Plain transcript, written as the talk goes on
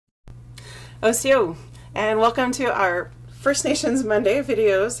Osio, and welcome to our First Nations Monday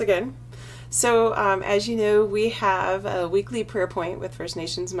videos again. So as you know, we have a weekly prayer point with First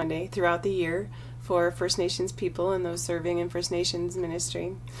Nations Monday throughout the year for First Nations people and those serving in First Nations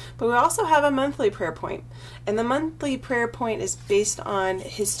ministry. But we also have a monthly prayer point, and the monthly prayer point is based on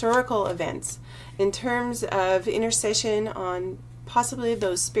historical events in terms of intercession on possibly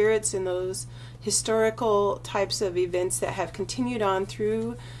those spirits and those historical types of events that have continued on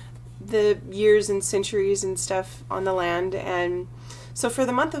through the years and centuries and stuff on the land. And so for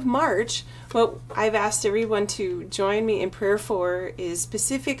the month of March, what I've asked everyone to join me in prayer for is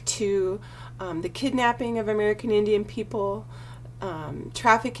specific to the kidnapping of American Indian people,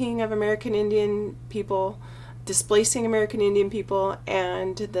 trafficking of American Indian people, displacing American Indian people,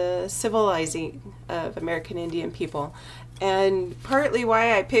 and the civilizing of American Indian people. And partly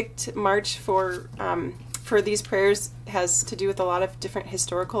why I picked March for these prayers has to do with a lot of different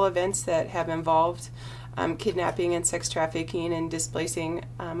historical events that have involved kidnapping and sex trafficking and displacing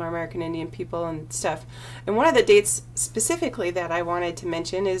our American Indian people and stuff. And one of the dates specifically that I wanted to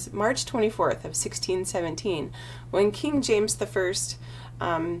mention is March 24th of 1617, when King James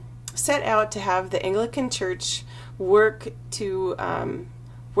I set out to have the Anglican Church work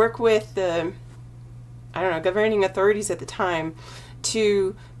with the governing authorities at the time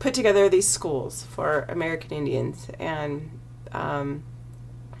to put together these schools for American Indians. And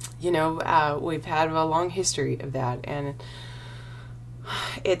we've had a long history of that, and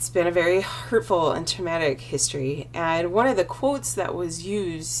it's been a very hurtful and traumatic history. And one of the quotes that was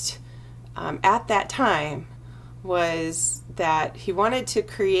used at that time was that he wanted to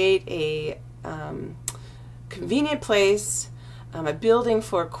create a convenient place, a building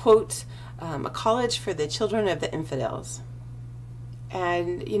for, quote, a college for the children of the infidels.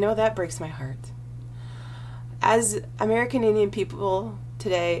 And that breaks my heart. As American Indian people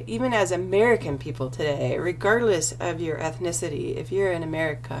today, even as American people today, regardless of your ethnicity, if you're in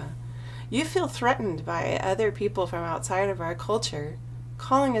America, you feel threatened by other people from outside of our culture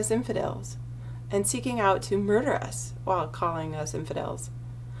calling us infidels and seeking out to murder us while calling us infidels.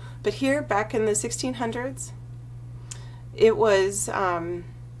 But here, back in the 1600s, it was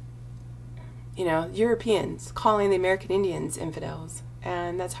Europeans calling the American Indians infidels,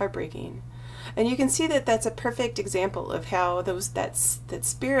 and that's heartbreaking. And you can see that that's a perfect example of how that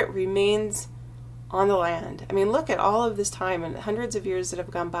spirit remains on the land. I mean, look at all of this time and hundreds of years that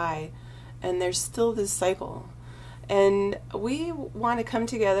have gone by, and there's still this cycle. And we want to come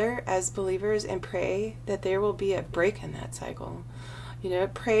together as believers and pray that there will be a break in that cycle.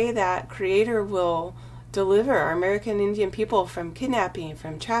 Pray that Creator will deliver our American Indian people from kidnapping,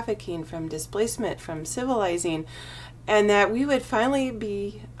 from trafficking, from displacement, from civilizing, and that we would finally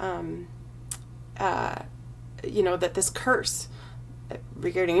be, that this curse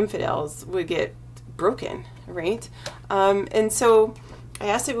regarding infidels would get broken, right? And so I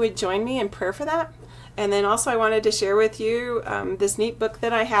asked that you would join me in prayer for that. And then also I wanted to share with you this neat book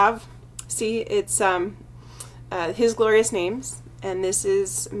that I have. See, it's His Glorious Names. And this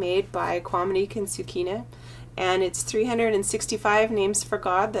is made by Qaumaniq and Suuqiina, and it's 365 names for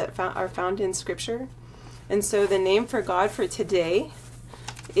God that are found in Scripture. And so the name for God for today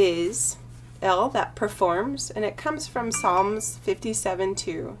is El, that performs, and it comes from Psalms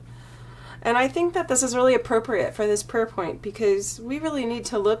 57:2. And I think that this is really appropriate for this prayer point, because we really need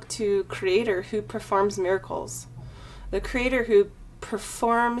to look to Creator who performs miracles, the Creator who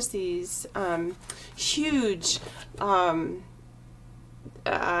performs these huge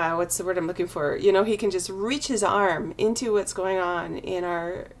what's the word I'm looking for? He can just reach his arm into what's going on in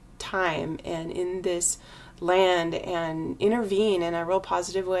our time and in this land and intervene in a real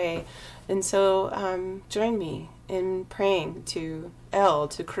positive way. And so join me in praying to El,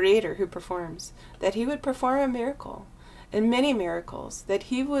 to Creator who performs, that he would perform a miracle and many miracles, that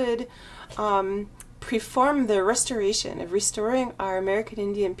he would perform the restoration of restoring our American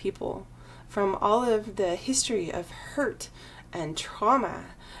Indian people from all of the history of hurt and trauma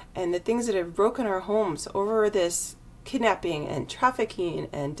and the things that have broken our homes over this kidnapping and trafficking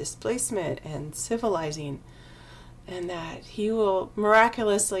and displacement and civilizing, and that he will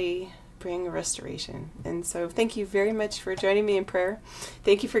miraculously bring restoration. And so thank you very much for joining me in prayer.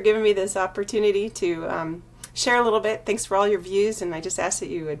 Thank you for giving me this opportunity to share a little bit. Thanks for all your views, and I just ask that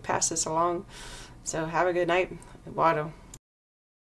you would pass this along. So have a good night. Wado.